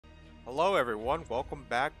Hello everyone, welcome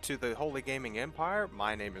back to the Holy Gaming Empire.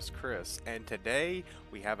 My name is Chris, and today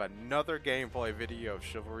we have another gameplay video of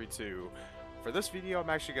Chivalry II. For this video, I'm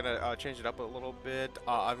actually going to change it up a little bit.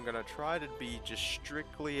 I'm going to try to be just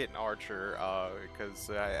strictly an archer, because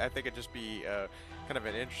I think it'd just be kind of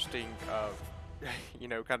an interesting,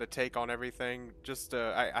 kind of take on everything. Just,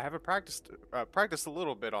 I haven't practiced a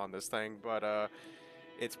little bit on this thing, but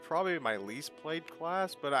it's probably my least played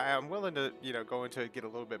class, but I am willing to, go into it, get a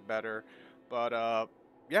little bit better. But,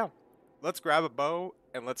 yeah, let's grab a bow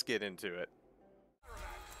and let's get into it.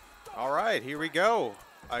 Alright, here we go.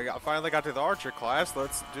 I finally got to the archer class.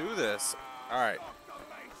 Let's do this. Alright.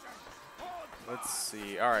 Let's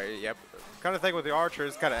see. Alright, yep. Kind of thing with the archer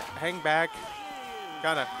is kind of hang back,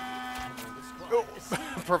 kind of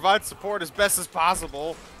provide support as best as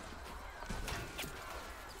possible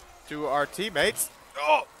to our teammates.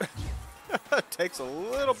 Oh! Takes a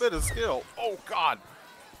little bit of skill. Oh, God.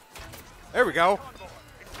 There we go.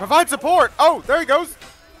 Provide support. Oh, there he goes.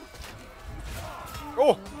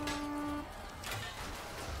 Oh.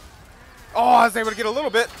 Oh, I was able to get a little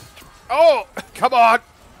bit. Oh, come on.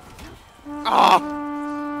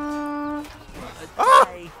 Ah. Ah.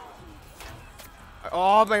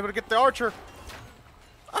 Oh, I'm able to get the archer.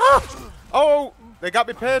 Ah. Oh, they got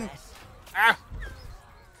me pinned. Ah.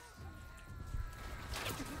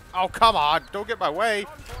 Oh, come on. Don't get my way.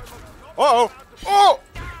 Uh-oh. Oh!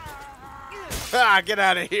 Ah, get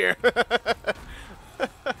out of here.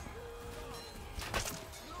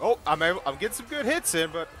 Oh, I'm getting some good hits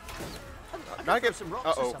in, but not getting some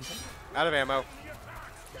rocks. Uh-oh. Out of ammo.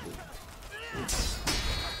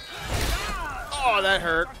 Oh, that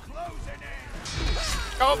hurt.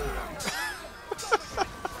 Oh.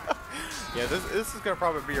 Yeah, this is going to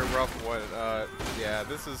probably be a rough one. Yeah,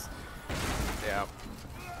 this is... Yeah.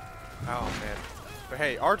 Oh, man. But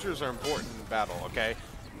hey, archers are important in battle, okay?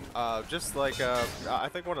 Just like, I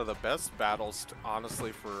think one of the best battles,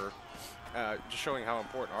 honestly, for just showing how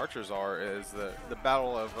important archers are is the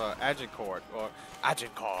Battle of Agincourt, or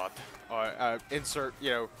Agincourt, or insert,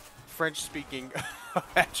 French-speaking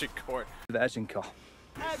Agincourt. The Agincourt.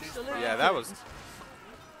 Yeah, that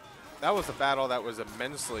was a battle that was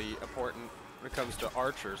immensely important when it comes to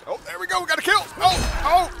archers. Oh, there we go, we got a kill! Oh!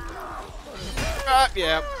 Oh!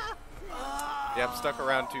 Yeah. Yeah, I'm stuck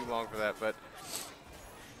around too long for that, but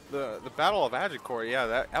the Battle of Agincourt, yeah,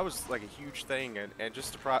 that was like a huge thing, and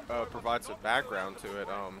just to provide some background to it,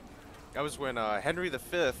 that was when Henry V,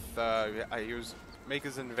 he was make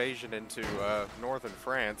his invasion into northern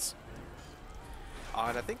France,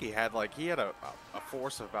 and I think he had a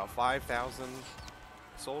force of about 5,000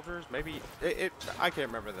 soldiers, maybe I can't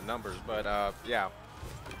remember the numbers, but yeah,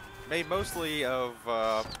 made mostly of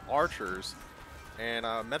archers. And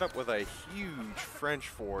met up with a huge French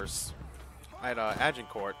force at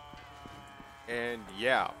Agincourt, and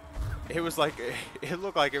yeah, it was like it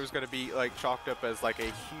looked like it was going to be like chalked up as like a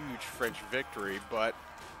huge French victory, but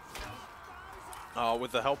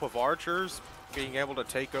with the help of archers being able to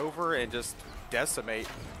take over and just decimate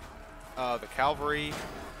the cavalry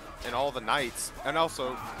and all the knights, and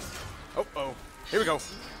also, oh, here we go.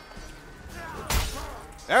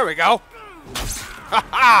 There we go. Ha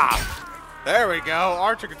ha! There we go.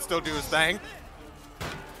 Archer can still do his thing.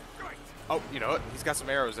 Oh, you know what? He's got some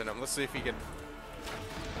arrows in him. Let's see if he can...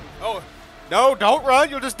 Oh, no, don't run.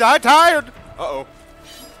 You'll just die tired. Uh-oh.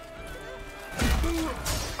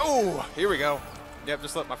 Oh, here we go. Yep,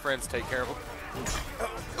 just let my friends take care of him.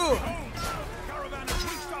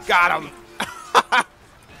 Got him.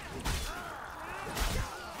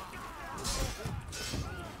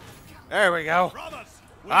 There we go.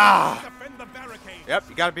 Ah. Yep,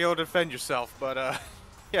 you gotta be able to defend yourself, but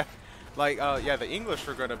yeah, yeah, the English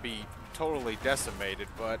were gonna be totally decimated,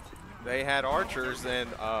 but they had archers, and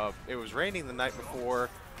it was raining the night before,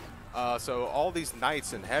 so all these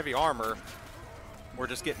knights in heavy armor were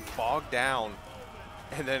just getting bogged down,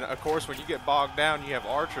 and then of course when you get bogged down, you have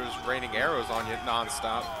archers raining arrows on you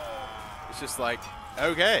nonstop. It's just like,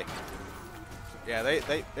 okay, yeah,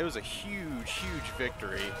 it was a huge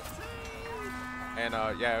victory. And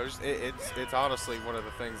yeah, it's honestly one of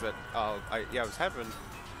the things that I was having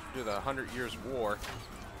through the 100 Years' War,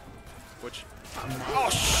 which oh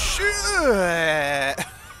shit!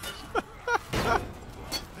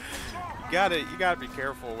 you gotta be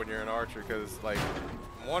careful when you're an archer, because like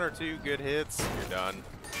one or two good hits, you're done.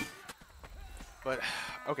 But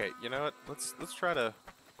okay, you know what? Let's try to.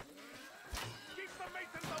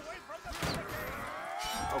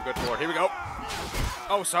 Oh good lord, here we go.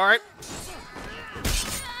 Oh sorry.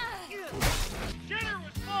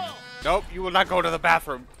 Nope, you will not go to the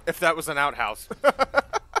bathroom if that was an outhouse.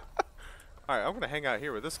 Alright, I'm gonna hang out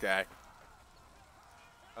here with this guy.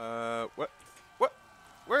 What? What?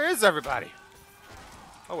 Where is everybody?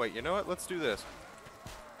 Oh, wait, you know what? Let's do this.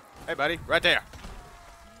 Hey, buddy. Right there.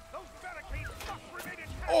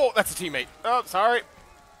 Oh, that's a teammate. Oh, sorry.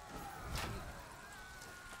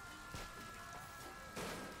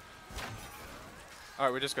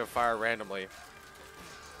 Alright, we're just gonna fire randomly.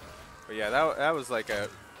 But yeah, that was like a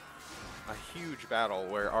huge battle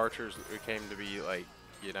where archers came to be like,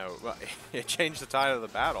 you know, it changed the tide of the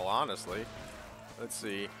battle, honestly. Let's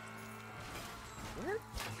see.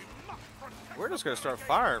 We're just gonna start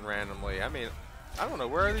firing randomly. I mean, I don't know,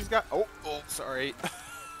 where are these guys? Oh, sorry.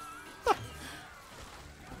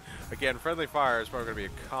 Again, friendly fire is probably gonna be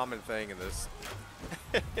a common thing in this,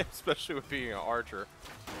 especially with being an archer.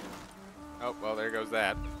 Oh, well, there goes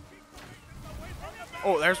that.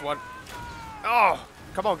 Oh, there's one. Oh,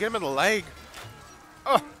 come on, get him in the leg.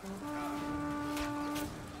 Oh.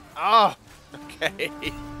 Oh, okay.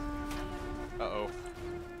 Uh-oh.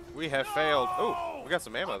 We have failed. Oh, we got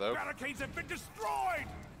some ammo, though. Barricades have been destroyed.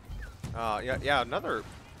 Yeah, another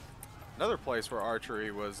place where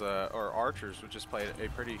archery was, or archers would just play a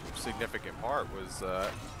pretty significant part was,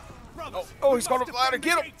 oh, he's going to fly to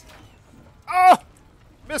get him. Oh,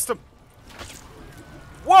 missed him.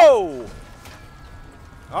 Whoa.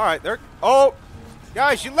 All right, there. Oh,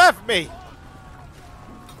 guys, you left me.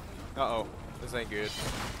 Uh-oh, this ain't good.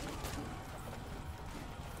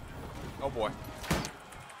 Oh, boy.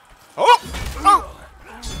 Oh! Oh!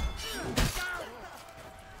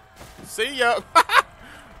 See ya!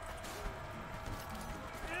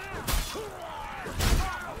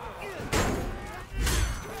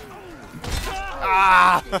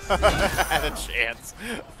 Ah! Had a chance.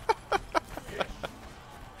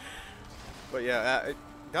 But yeah,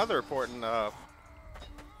 another important, I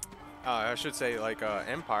should say, like,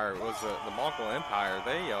 empire was the Mongol Empire.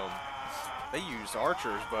 They used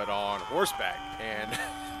archers, but on horseback, and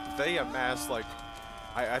they amassed, like,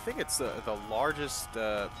 I think it's the largest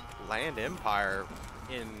land empire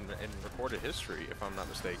in recorded history, if I'm not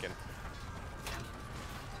mistaken.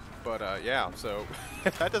 But yeah, so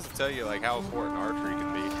that doesn't tell you like how important archery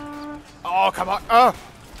can be. Oh, come on! Oh,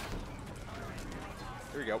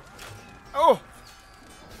 here we go. Oh,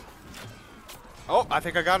 oh, I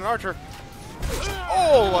think I got an archer.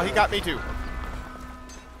 Oh, well, he got me too.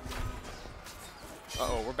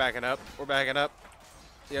 Uh-oh, we're backing up. We're backing up.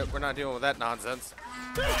 Yep, we're not dealing with that nonsense.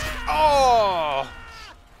 Oh!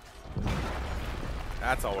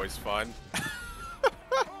 That's always fun.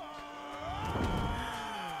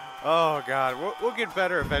 Oh, God. We'll get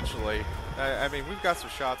better eventually. I mean, we've got some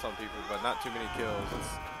shots on people, but not too many kills.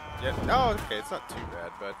 Yeah. Oh, okay. It's not too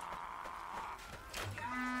bad, but...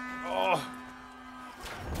 Oh!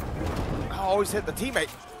 I always hit the teammate.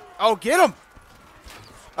 Oh, get him!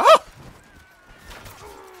 Oh!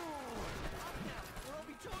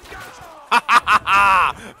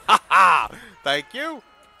 Thank you.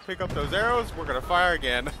 Pick up those arrows. We're gonna fire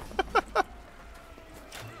again.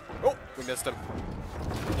 Oh, we missed him.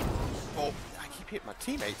 Oh, I keep hitting my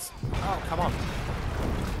teammates. Oh, come on.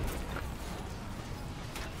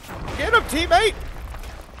 Get him, teammate.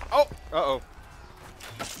 Oh, uh-oh.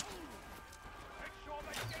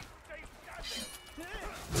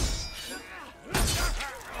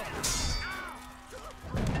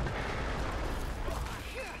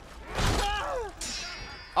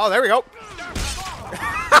 Oh, there we go.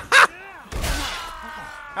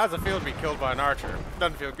 How's it feel to be killed by an archer?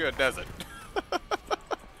 Doesn't feel good, does it?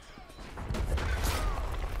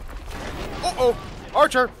 Uh-oh!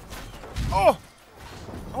 Archer! Oh!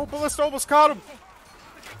 Oh, Ballista almost caught him!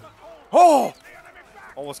 Oh!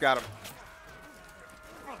 Almost got him.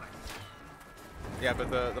 Yeah, but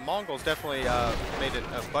the Mongols definitely made it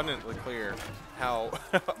abundantly clear how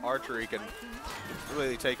archery can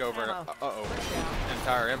really take over an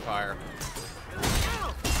entire empire.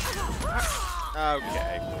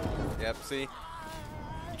 Okay. Yep, see?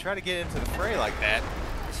 You try to get into the fray like that,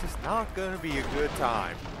 it's just not going to be a good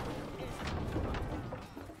time.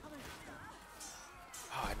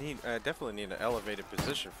 Oh, I definitely need an elevated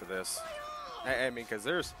position for this. I mean, because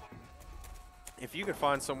there's... If you can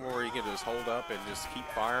find somewhere where you can just hold up and just keep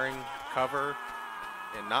firing, cover,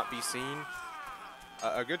 and not be seen,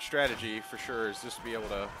 a good strategy for sure is just to be able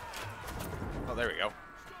to... Oh, there we go.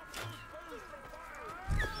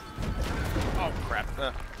 Oh, crap.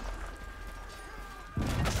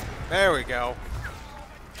 There we go.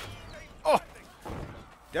 Oh!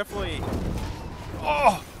 Definitely...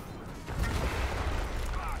 Oh!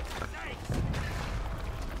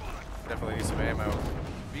 Definitely need some ammo.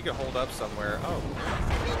 If you can hold up somewhere. Oh.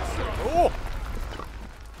 Oh!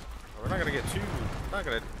 We're not going to get too not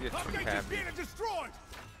gonna get too happy.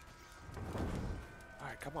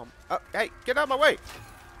 Alright, come on. Oh, hey, get out of my way!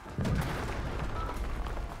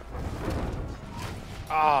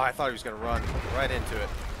 Oh, I thought he was gonna run right into it.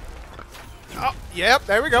 Oh, yep,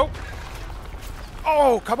 there we go.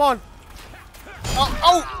 Oh, come on.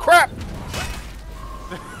 Oh, crap!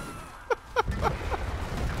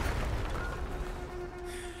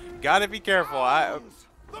 Gotta be careful.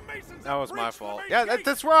 That was my fault. Yeah,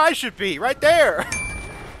 that's where I should be, right there.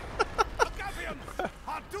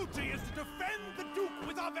 Our duty is to defend the Duke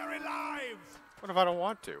with our very lives. What if I don't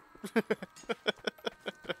want to?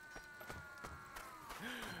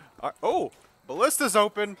 Oh, ballista's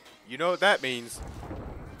open. You know what that means.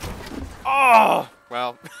 Oh,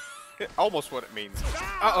 well, almost what it means.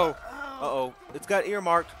 Uh-oh. Uh-oh. It's got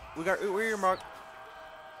earmarked. We're earmarked.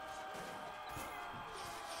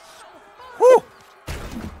 Whew!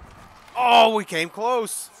 Oh, we came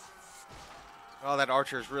close. Oh, that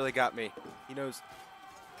archer's really got me. He knows.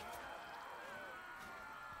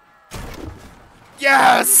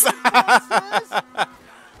 Yes!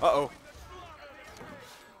 Uh-oh.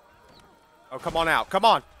 Oh, come on out. Come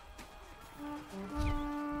on.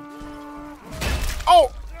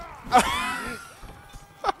 Oh!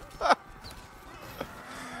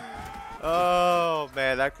 Oh,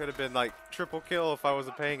 man. That could have been like triple kill if I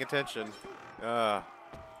wasn't paying attention. All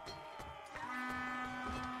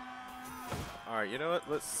right, you know what?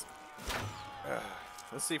 Let's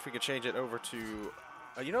see if we can change it over to,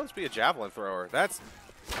 you know, let's be a javelin thrower. That's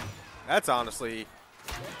honestly,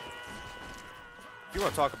 if you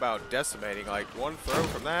want to talk about decimating, like one throw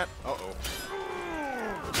from that. Uh-oh.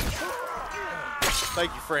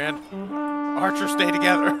 Thank you, friend. Archers, stay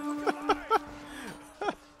together.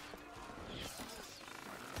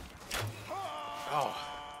 Oh,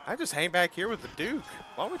 I just hang back here with the Duke.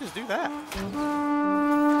 Why don't we just do that?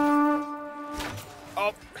 Oh,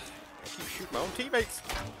 I keep shooting my own teammates.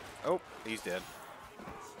 Oh, he's dead.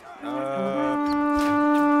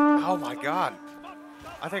 Oh my God.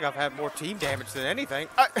 I think I've had more team damage than anything.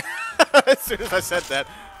 As soon as I said that.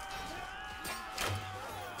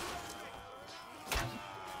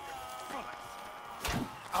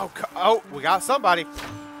 Oh, we got somebody.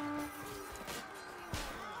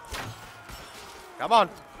 Come on.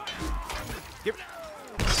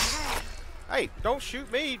 Hey, don't shoot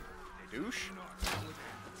me, douche.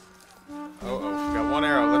 Uh-oh, got one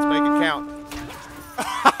arrow. Let's make it count.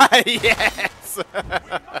 Yes!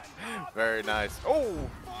 Very nice. Oh,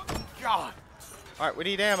 God. All right, we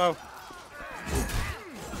need ammo.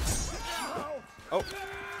 Oh.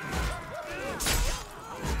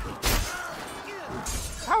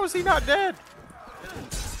 How is he not dead?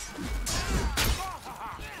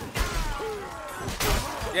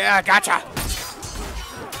 Yeah, gotcha.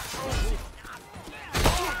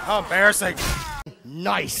 How embarrassing.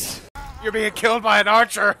 Nice. You're being killed by an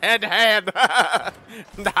archer hand to hand.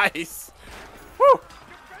 Nice. Woo.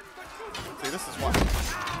 See, this is why.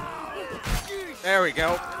 There we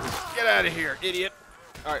go. Get out of here, idiot.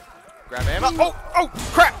 All right, grab ammo. Oh,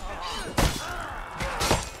 crap.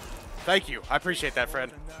 Thank you. I appreciate that,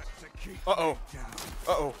 friend. Uh-oh.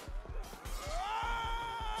 Uh-oh.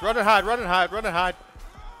 Run and hide, run and hide, run and hide.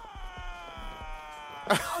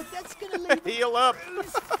 Oh, that's gonna leave. Heal up.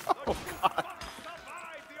 Oh, God.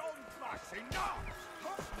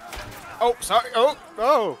 Oh, sorry. Oh.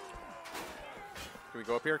 Can we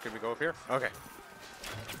go up here? Can we go up here? Okay.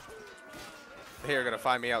 They're going to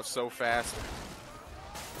find me out so fast.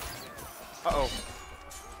 Uh-oh.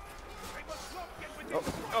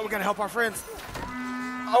 Oh, we got to help our friends.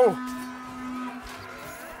 Oh.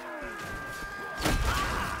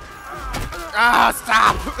 Ah,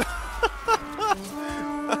 stop.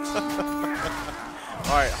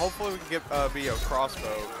 All right, hopefully we can get be a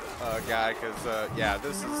crossbow guy, because yeah,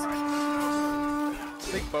 this is. I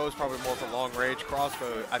think bow is probably more for long range.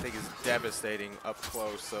 Crossbow, I think, is devastating up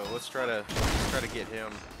close. So let's try to get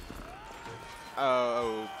him.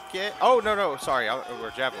 Okay. Oh no, sorry, we're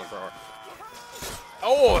a javelin thrower.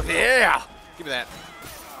 Oh yeah, give me that.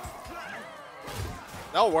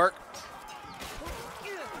 That'll work.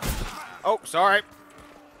 Oh, sorry.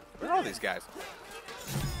 Where are all these guys?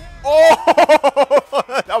 Oh,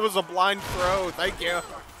 that was a blind throw. Thank you.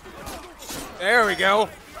 There we go.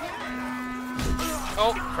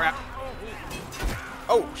 Oh, crap.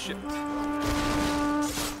 Oh, shit.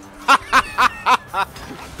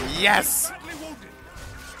 Yes.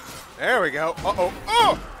 There we go. Uh-oh.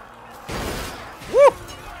 Oh! Woo!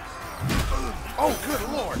 Oh, good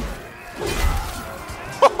Lord.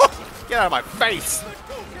 Get out of my face.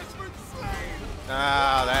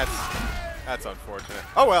 Ah, that's unfortunate.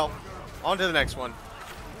 Oh well, on to the next one.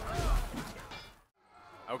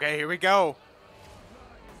 Okay, here we go.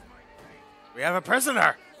 We have a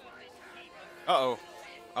prisoner. Uh-oh.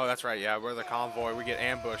 Oh, that's right. Yeah, we're the convoy. We get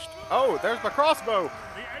ambushed. Oh, there's my crossbow.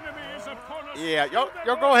 The enemy is upon us. Yeah, yo,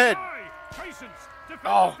 go ahead. Patience. Defend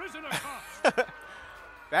Oh. the prisoner cast.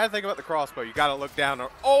 Bad thing about the crossbow, you gotta look down.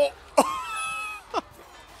 Oh!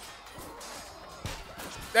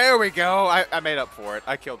 There we go. I made up for it.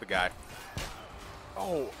 I killed the guy.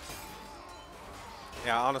 Oh.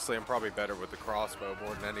 Yeah, honestly, I'm probably better with the crossbow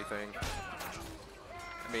more than anything.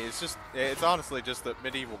 I mean, it's honestly just the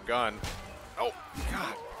medieval gun. Oh,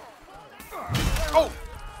 God. Oh!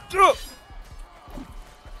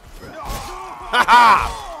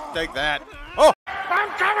 Ha-ha! Take that. Oh! I'm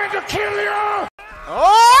coming to kill you!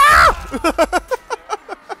 Oh!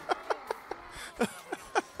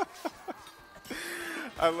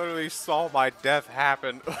 I literally saw my death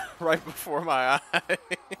happen right before my eyes.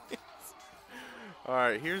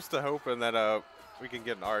 Alright, here's to hoping that we can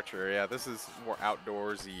get an archer. Yeah, this is more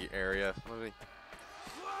outdoorsy area. Let me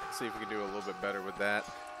see if we can do a little bit better with that.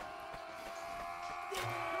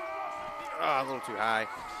 Ah, a little too high.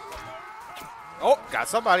 Oh, got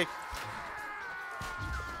somebody.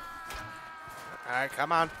 Alright,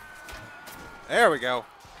 come on. There we go.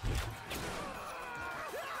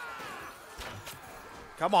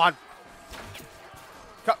 Come on.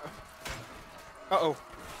 Uh-oh.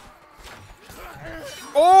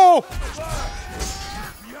 Oh!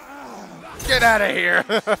 Get out of here.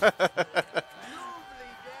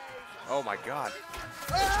 Oh, my God.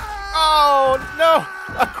 Oh, no.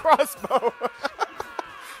 A crossbow.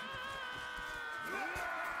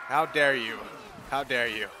 How dare you? How dare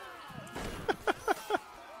you?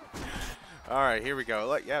 All right, here we go.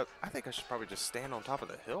 Like, yeah, I think I should probably just stand on top of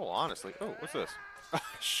the hill, honestly. Oh, what's this?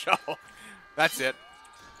 Shovel. That's it.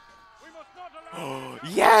 Oh,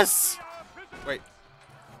 yes! Wait.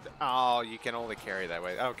 Oh, you can only carry that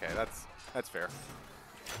way. Okay, that's fair.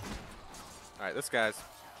 All right, this guy's.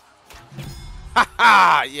 Ha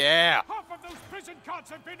ha! Yeah. Half of those prison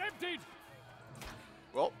carts have been emptied.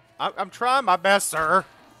 Well, I'm trying my best, sir.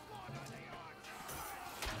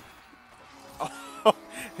 Oh,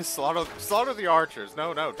 slaughter the archers.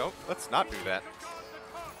 No, don't. Let's not do that.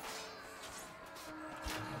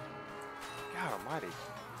 God almighty.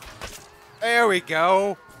 There we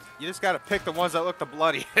go. You just got to pick the ones that look the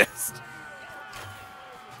bloodiest.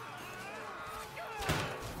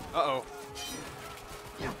 Uh-oh.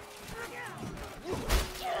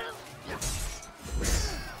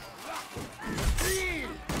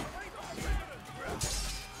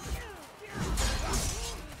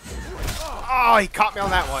 Oh, he caught me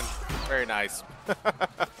on that one. Very nice.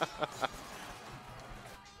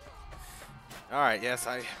 All right, yes,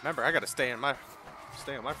 I remember. I got to stay in my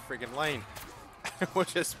friggin' lane,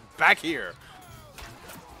 which is back here.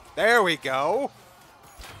 There we go.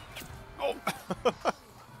 Oh,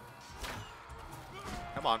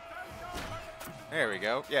 come on. There we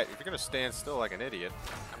go. Yeah, if you're gonna stand still like an idiot,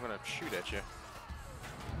 I'm gonna shoot at you.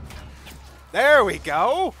 There we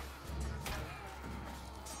go.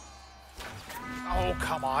 Oh,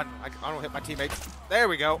 come on. I don't hit my teammates. There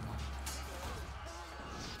we go.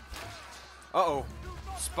 Uh-oh.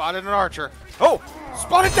 Spotted an archer. Oh!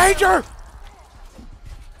 Spotted danger!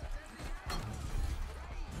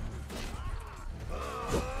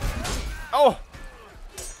 Oh!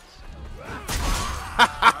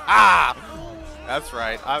 That's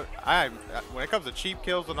right. When it comes to cheap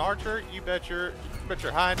kills with an archer, you bet your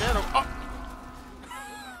hind end. Oh!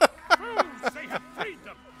 They have freed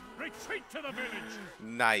them. Retreat to the village.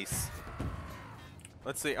 Nice.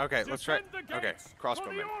 Let's see. Okay, let's try. Okay,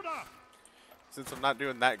 crossbowman. Since I'm not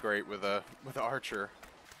doing that great with a archer.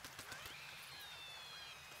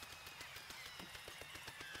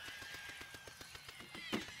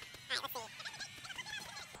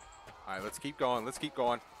 All right, let's keep going. Let's keep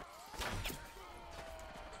going.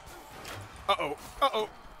 Uh-oh. Uh-oh.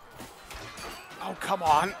 Oh, come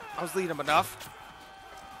on. I was leading him enough.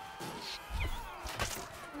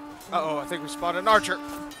 Uh-oh, I think we spotted an archer.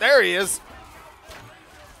 There he is.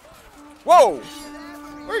 Whoa!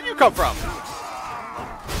 Where'd you come from?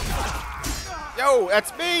 Yo,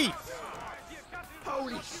 that's me!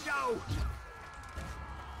 Holy show!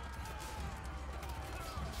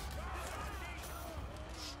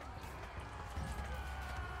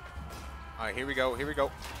 All right, here we go. Here we go.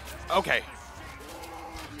 Okay.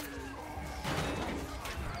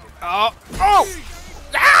 Oh! Oh!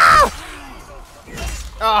 Ah!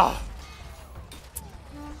 Oh!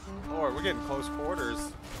 Lord, we're getting close quarters.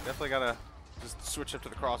 Definitely gotta just switch up to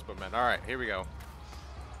the crossbowmen. All right, here we go.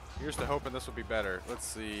 Here's to hoping this will be better. Let's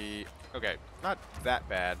see. Okay, not that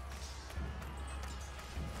bad.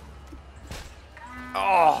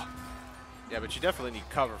 Oh! Yeah, but you definitely need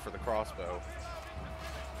cover for the crossbow.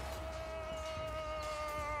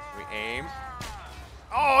 We aim.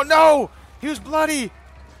 Oh, no! He was bloody!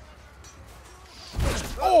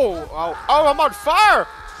 Oh! Oh, oh, I'm on fire!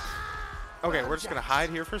 Okay, we're just gonna hide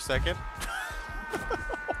here for a second.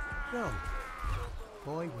 No.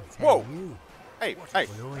 Boy will tell Whoa! you. Hey, hey,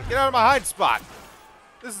 get out of my hide spot!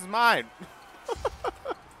 This is mine.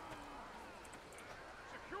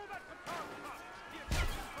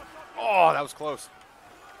 Oh, that was close.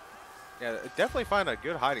 Yeah, definitely find a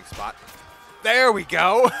good hiding spot. There we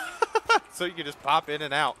go! So you can just pop in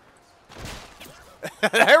and out.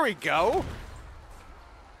 There we go!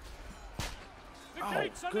 Oh,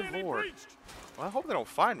 good lord. Well, I hope they don't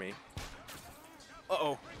find me.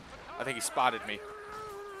 Uh-oh. I think he spotted me.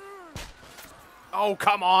 Oh,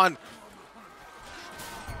 come on!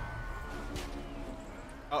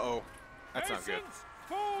 Uh-oh. That's not good.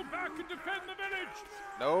 Fall back and defend the village.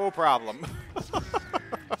 No problem.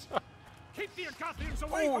 Keep the Acathians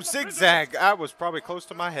away Oh, from the zigzag. That was probably close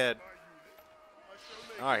to my head.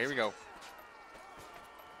 All right, here we go.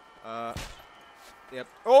 Yep.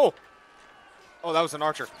 Oh! Oh, that was an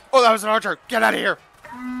archer. Oh, that was an archer. Get out of here.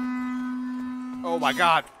 Oh, my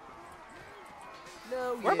God.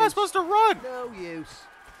 No Where am I supposed to run? No use.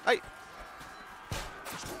 Hey.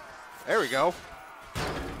 There we go.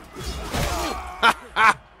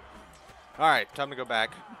 All right, time to go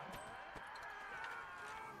back.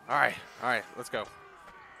 All right, let's go.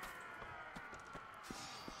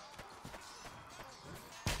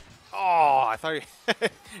 Oh, I thought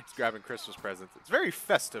he's grabbing Christmas presents. It's very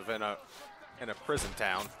festive in a prison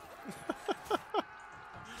town.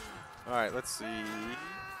 All right, let's see.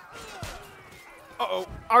 Uh-oh,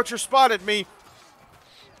 Archer spotted me.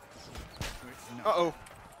 Uh-oh.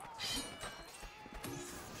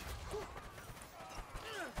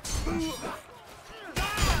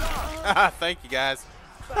 Thank you, guys.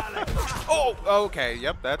 Oh, okay.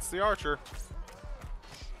 Yep, that's the archer.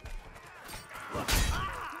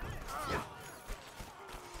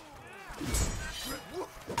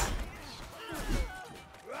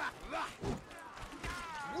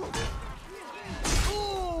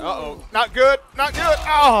 Uh-oh. Not good. Not good.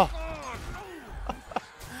 Oh.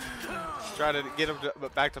 Trying to get him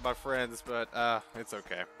back to my friends, but it's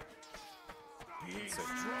okay. Let's see.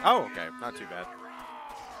 Oh, okay. Not too bad.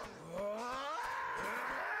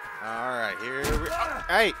 All right, here we go.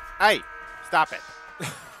 Hey, hey, stop it.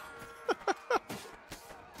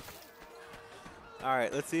 All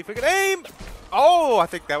right, let's see if we can aim. Oh, I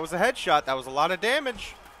think that was a headshot. That was a lot of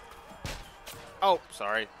damage. Oh,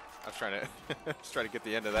 sorry. I was trying to just trying to get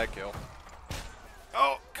the end of that kill.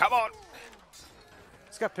 Oh, come on.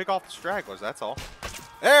 Just got to pick off the stragglers, that's all.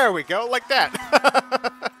 There we go, like that.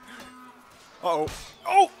 Uh-oh.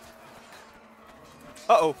 Oh!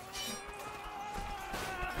 Uh-oh.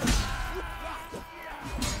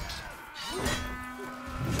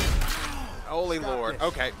 Holy Lord.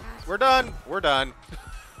 Okay, we're done. We're done.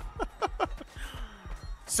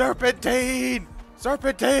 Serpentine!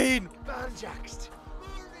 Serpentine! Banjaxed.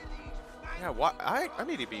 Yeah, what? I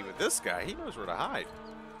need to be with this guy. He knows where to hide.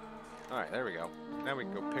 All right, there we go. Now we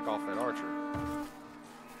can go pick off that archer.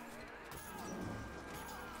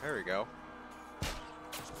 There we go.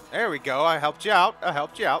 There we go. I helped you out. I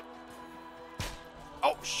helped you out.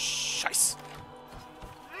 Oh, shice.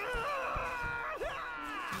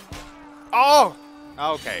 Oh!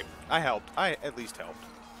 Okay. I helped. I at least helped.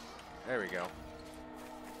 There we go.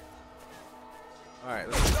 All right.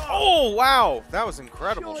 Let's oh, wow. That was an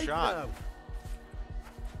incredible shot.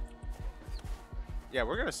 Yeah,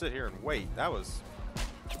 we're going to sit here and wait. That was...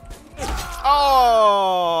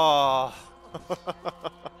 Oh!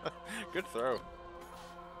 Good throw.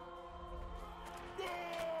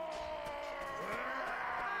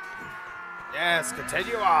 Yes,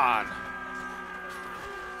 continue on.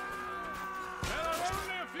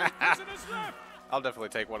 I'll definitely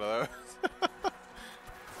take one of those.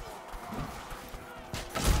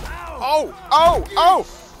 Oh! Oh! Oh!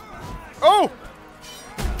 Oh!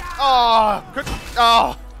 Oh! Good.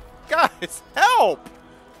 Oh! Guys, help!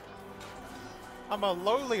 I'm a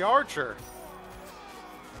lowly archer.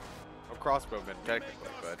 A crossbowman, technically,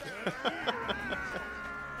 but.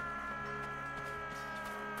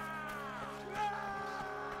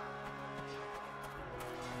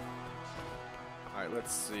 Alright,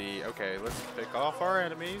 let's see. Okay, let's pick off our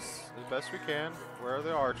enemies as best we can. Where are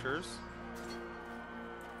the archers?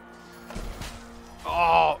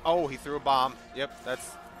 Oh! Oh, he threw a bomb. Yep,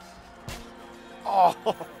 that's... Oh!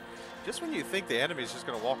 Just when you think the enemy's just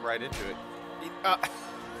going to walk right into it.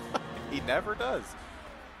 He never does.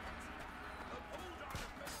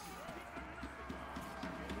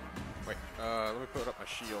 Let me put up my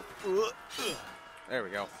shield. There we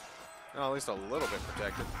go. Oh, at least a little bit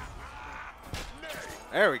protected.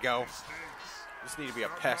 There we go. Just need to be a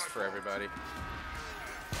pest for everybody.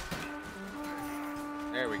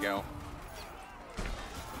 There we go.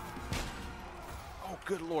 Oh,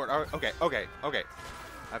 good lord. Okay.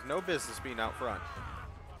 I have no business being out front.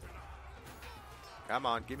 Come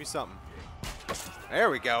on, give me something. There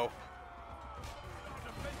we go.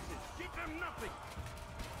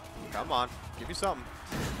 Come on, give me something.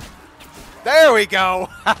 There we go.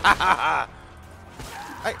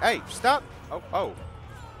 Hey, stop. Oh.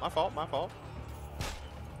 My fault.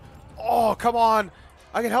 Oh, come on.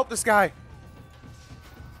 I can help this guy.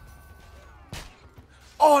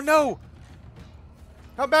 Oh, no.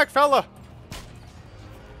 Come back, fella.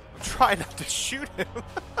 I'm trying not to shoot him.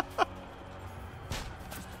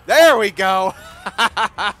 There we go.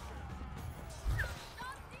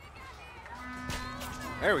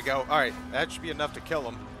 There we go. All right, that should be enough to kill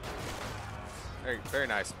him. Very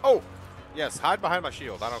nice. Oh, yes, hide behind my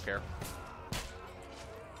shield. I don't care.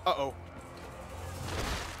 Uh-oh.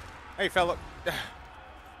 Hey, fella.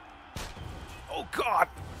 Oh, God.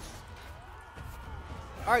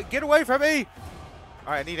 All right, get away from me.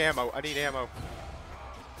 All right, I need ammo.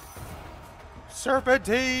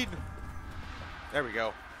 Serpentine. There we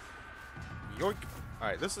go. Yoink. All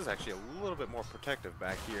right, this is actually a little bit more protective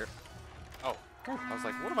back here. Oh, I was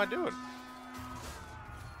like, what am I doing?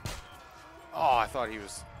 Oh, I thought he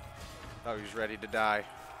was ready to die.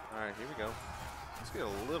 All right, here we go. Let's get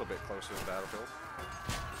a little bit closer to the battlefield.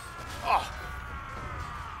 Oh!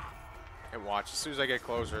 And watch, as soon as I get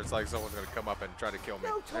closer, it's like someone's going to come up and try to kill me.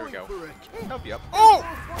 There we go. Help you up. Oh!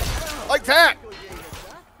 Like that!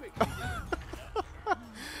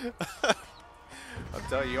 I'm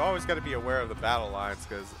telling you, you always got to be aware of the battle lines,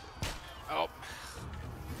 because... Oh.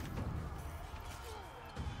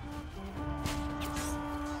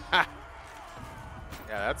 Ha!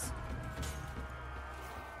 Yeah, that's...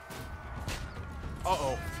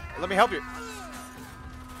 Uh-oh. Let me help you.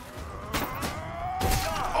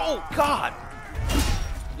 Oh, God!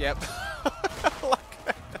 Yep.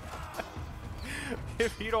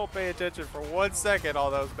 If you don't pay attention for 1 second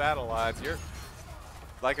on those battle lines, you're...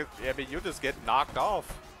 I mean, you'll just get knocked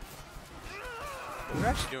off. We're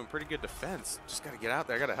actually doing pretty good defense. Just gotta get out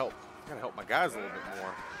there. I gotta help my guys a little bit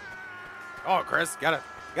more. Oh, Chris, gotta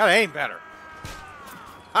aim better.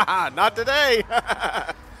 Haha, not today.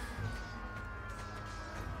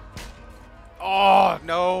 Oh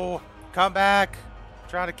no! Come back! I'm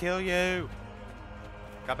trying to kill you.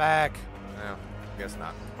 Come back. No, guess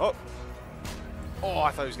not. Oh! Oh,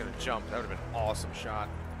 I thought he was gonna jump. That would have been an awesome shot.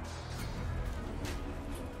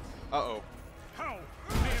 Uh-oh.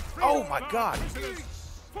 Oh my God!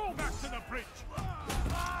 Fall back to the bridge.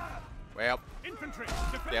 Well. Infantry,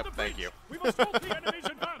 defend Yep, the thank bridge. you. We must halt the enemy's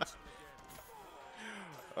advance.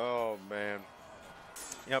 Oh man.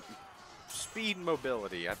 Yep. Speed and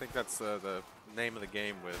mobility. I think that's the name of the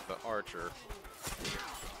game with the archer.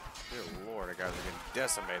 Dear Lord, the guys are getting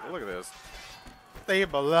decimated. Look at this. Leave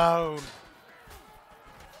him alone.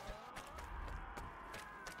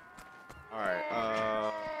 Alright,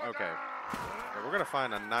 okay. Yeah, we're gonna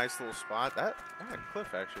find a nice little spot. That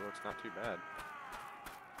cliff actually looks not too bad.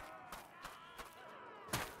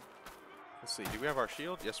 Let's see, do we have our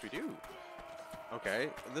shield? Yes, we do. Okay,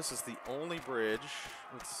 this is the only bridge.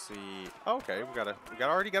 Let's see. Okay, we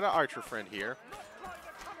already got an archer friend here.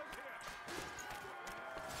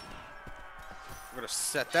 We're gonna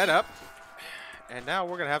set that up, and now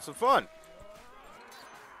we're gonna have some fun.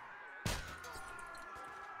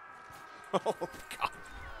 Oh God.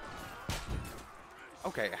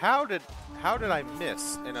 Okay, how did I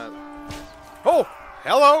miss in a? Oh,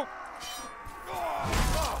 hello.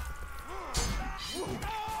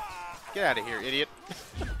 Get out of here, idiot.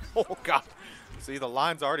 Oh, God. See, the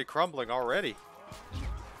line's already crumbling already.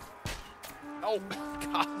 Oh,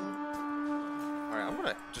 God. All right, I'm going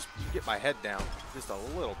to just get my head down just a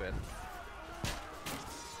little bit.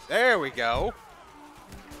 There we go.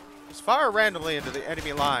 Just fire randomly into the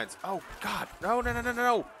enemy lines. Oh, God. No.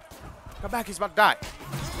 Come back. He's about to die.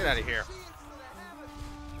 Get out of here.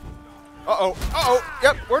 Uh-oh.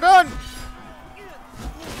 Yep, we're done.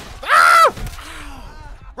 Ah!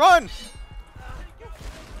 Run!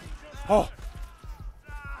 Oh,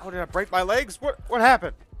 did I break my legs? What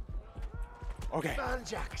happened? Okay.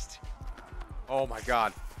 Manjaxed. Oh my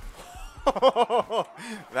God.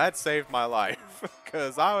 That saved my life,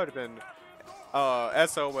 because I would have been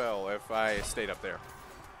SOL if I stayed up there.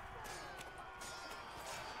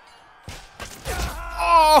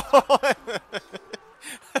 Oh!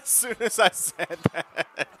 As soon as I said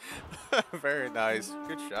that. Very nice.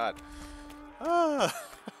 Good shot. All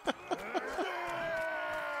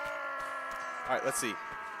right, let's see.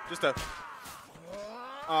 Just a...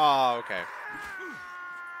 Oh, okay.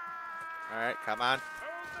 All right, come on.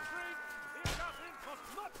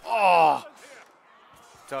 Oh! I'm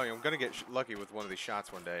telling you, I'm going to get lucky with one of these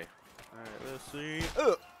shots one day. All right, let's see.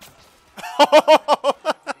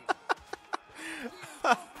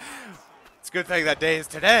 It's a good thing that day is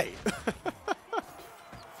today.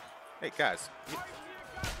 Hey, guys.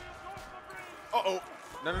 Uh-oh.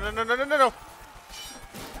 No, no, no, no, no, no, no.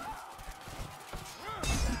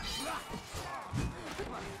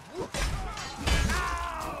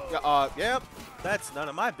 Yep. That's none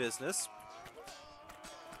of my business.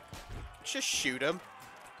 Just shoot him.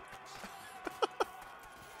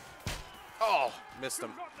 Oh, missed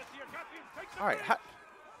him. All right. I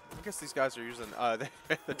guess these guys are using,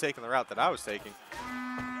 they're taking the route that I was taking.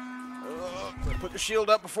 Put the shield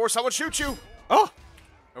up before someone shoots you. Oh,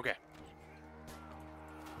 okay.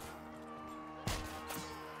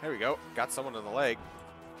 There we go. Got someone in the leg.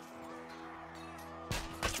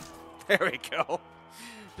 There we go.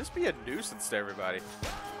 Just be a nuisance to everybody.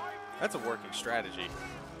 That's a working strategy.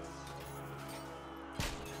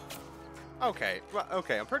 Okay. Well,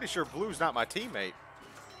 okay. I'm pretty sure Blue's not my teammate.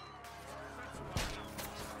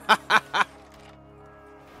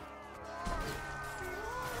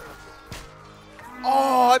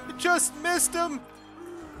 Oh, I just missed him.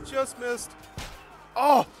 Just missed.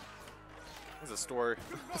 Oh. This is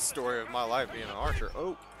a story of my life being an archer.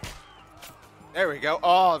 Oh. There we go.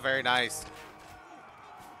 Oh, very nice.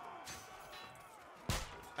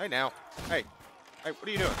 Hey, now. Hey. Hey, what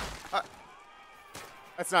are you doing?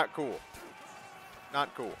 That's not cool.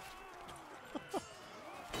 Not cool.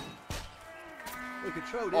 We could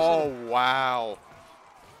throw this. Oh, wow.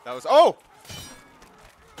 That was... Oh!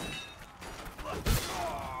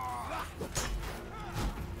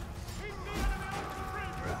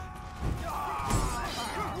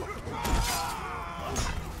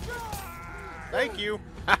 Thank you.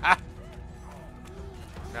 Now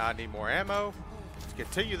I need more ammo to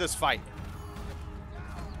continue this fight.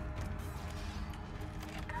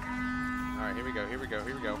 All right, here we go. Here we go.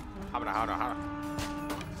 Here we go.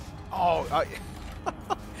 Oh,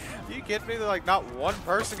 you kidding me? Like not one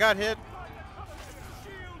person got hit.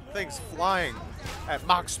 Thing's flying at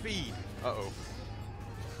Mach speed. Uh-oh.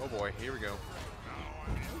 Oh boy. Here we go.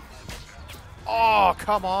 Oh,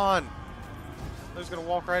 come on. I was gonna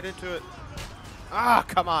walk right into it. Ah,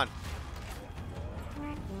 come on.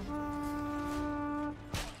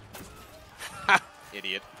 Ha,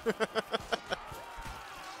 idiot.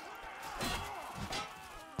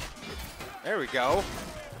 There we go.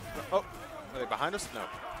 Oh, are they behind us? No.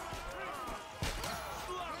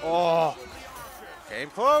 Oh, came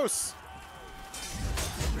close.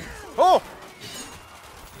 Oh.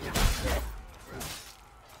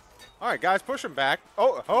 All right, guys, push him back.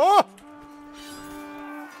 Oh, oh.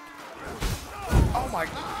 Oh my!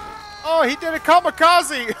 Oh, he did a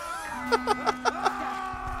kamikaze!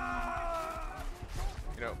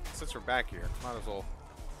 You know, since we're back here, might as well.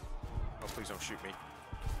 Oh, please don't shoot me!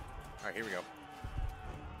 All right, here we go.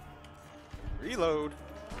 Reload.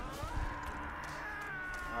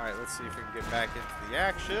 All right, let's see if we can get back into the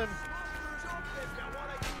action.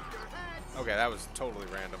 Okay, that was totally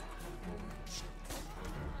random.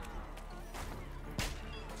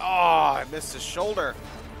 Oh, I missed his shoulder.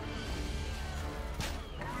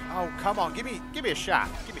 Oh, come on. Give me a shot.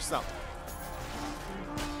 Give me something.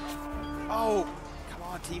 Oh, come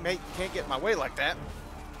on, teammate. You can't get in my way like that.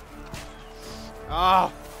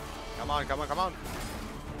 Oh, come on, come on, come on.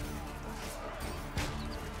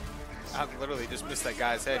 I literally just missed that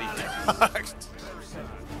guy's head. He ducked.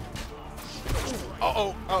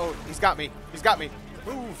 Uh-oh, uh-oh. He's got me. He's got me.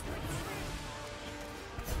 Move.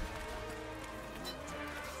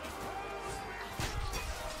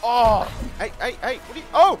 Oh! Hey, hey, hey! What are you?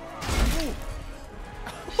 Oh!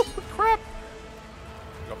 Crap!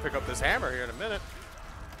 Go pick up this hammer here in a minute.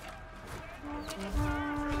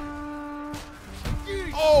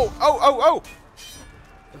 Oh! Oh! Oh! Oh!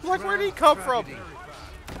 Like, where did he come from?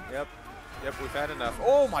 Yep. Yep, we've had enough.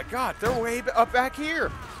 Oh my God! They're way up back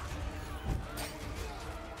here.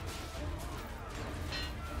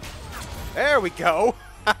 There we go.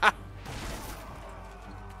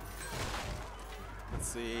 Let's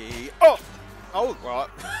see. Oh! Oh, well,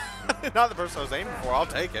 not the person I was aiming for. I'll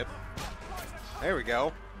take it. There we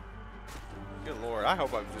go. Good Lord. I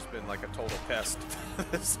hope I've just been like a total pest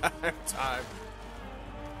this entire time.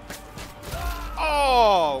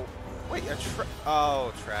 Oh! Wait, a trap.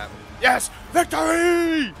 Oh, trap. Yes!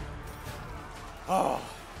 Victory! Oh,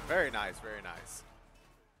 very nice, very nice.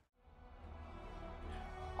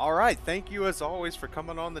 Alright, thank you as always for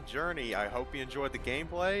coming on the journey. I hope you enjoyed the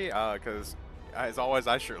gameplay, because as always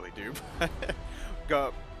I surely do.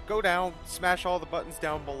 Go down, smash all the buttons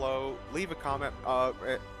down below, leave a comment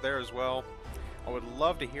there as well. I would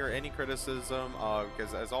love to hear any criticism,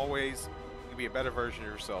 because as always, you can be a better version of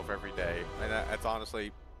yourself every day. And that's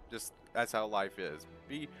honestly, that's how life is.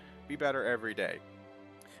 Be better every day.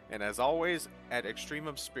 And as always, at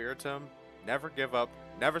Extremum Spiritum, never give up,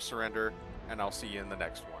 never surrender, and I'll see you in the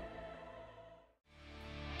next one.